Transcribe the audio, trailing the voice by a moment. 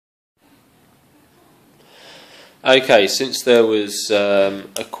Okay, since there was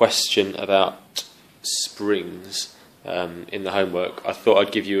a question about springs in the homework, I thought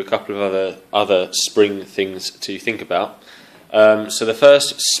I'd give you a couple of other spring things to think about. So the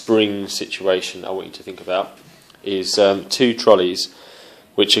first spring situation I want you to think about is two trolleys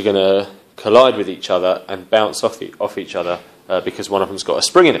which are going to collide with each other and bounce off each other because one of them's got a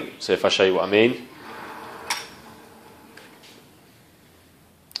spring in it. So if I show you what I mean,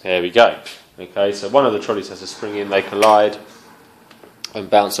 there we go. Okay, so one of the trolleys has a spring in, they collide and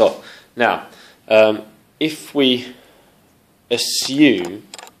bounce off. Now, if we assume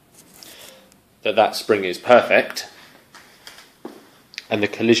that that spring is perfect and the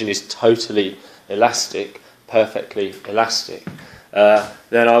collision is totally elastic, perfectly elastic,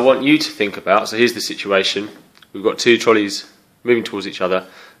 then I want you to think about, so here's the situation, we've got two trolleys moving towards each other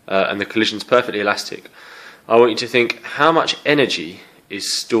and the collision's perfectly elastic. I want you to think how much energy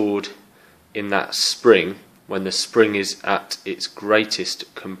is stored in that spring when the spring is at its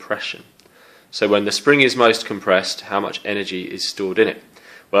greatest compression. So when the spring is most compressed, how much energy is stored in it?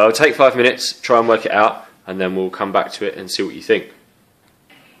 Well, it'll take 5 minutes, try and work it out, and then we'll come back to it and see what you think.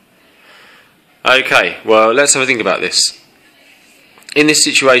 Okay, well, let's have a think about this. In this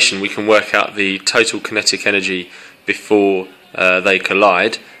situation, we can work out the total kinetic energy before they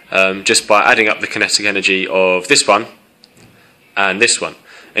collide just by adding up the kinetic energy of this one and this one.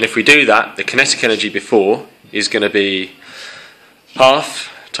 And if we do that, the kinetic energy before is going to be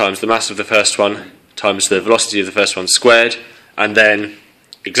half times the mass of the first one times the velocity of the first one squared, and then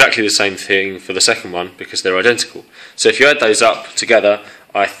exactly the same thing for the second one because they're identical. So if you add those up together,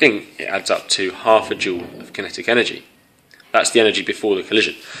 I think it adds up to half a joule of kinetic energy. That's the energy before the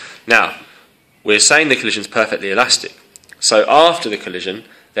collision. Now, we're saying the collision is perfectly elastic. So after the collision,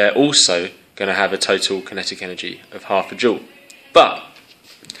 they're also going to have a total kinetic energy of half a joule. But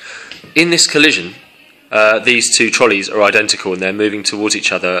in this collision, these two trolleys are identical and they're moving towards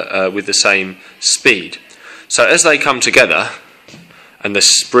each other with the same speed. So as they come together and the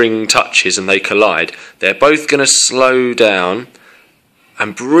spring touches and they collide, they're both going to slow down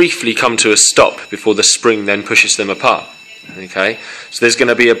and briefly come to a stop before the spring then pushes them apart. Okay? So there's going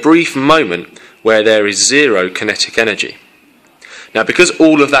to be a brief moment where there is zero kinetic energy. Now, because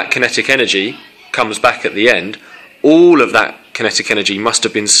all of that kinetic energy comes back at the end, all of that kinetic energy must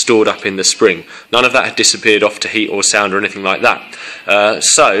have been stored up in the spring. None of that had disappeared off to heat or sound or anything like that.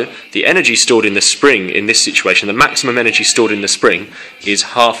 So the energy stored in the spring in this situation, the maximum energy stored in the spring, is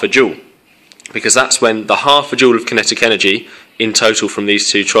half a joule, because that's when the half a joule of kinetic energy in total from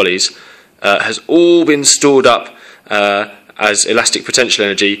these two trolleys has all been stored up as elastic potential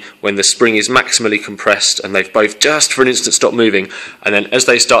energy when the spring is maximally compressed and they've both just for an instant stopped moving, and then as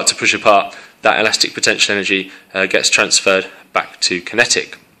they start to push apart, that elastic potential energy gets transferred back to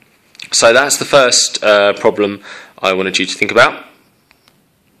kinetic. So that's the first problem I wanted you to think about.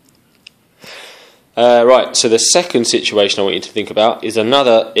 Right, so the second situation I want you to think about is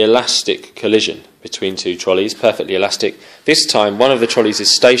another elastic collision between two trolleys, perfectly elastic. This time one of the trolleys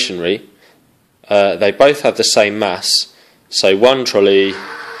is stationary. They both have the same mass, so one trolley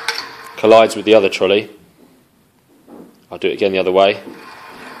collides with the other trolley. I'll do it again the other way.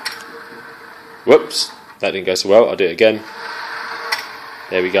 Whoops, that didn't go so well. I'll do it again.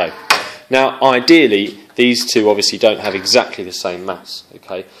 There we go. Now, ideally, these two obviously don't have exactly the same mass,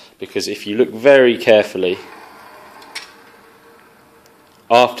 okay? Because if you look very carefully,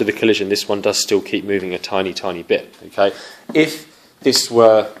 after the collision, this one does still keep moving a tiny, tiny bit, okay? If this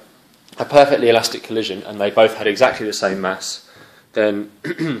were a perfectly elastic collision and they both had exactly the same mass, then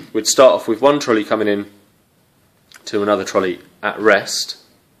we'd start off with one trolley coming in to another trolley at rest,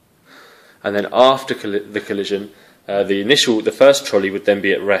 and then after the collision, the first trolley would then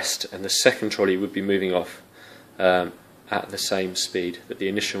be at rest, and the second trolley would be moving off at the same speed that the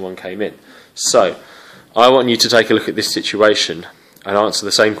initial one came in. So, I want you to take a look at this situation and answer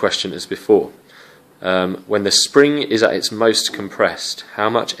the same question as before. When the spring is at its most compressed, how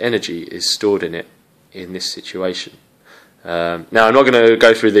much energy is stored in it in this situation? Now, I'm not going to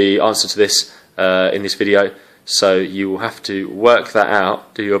go through the answer to this in this video, so you will have to work that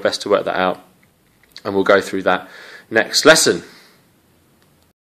out, do your best to work that out, and we'll go through that next lesson.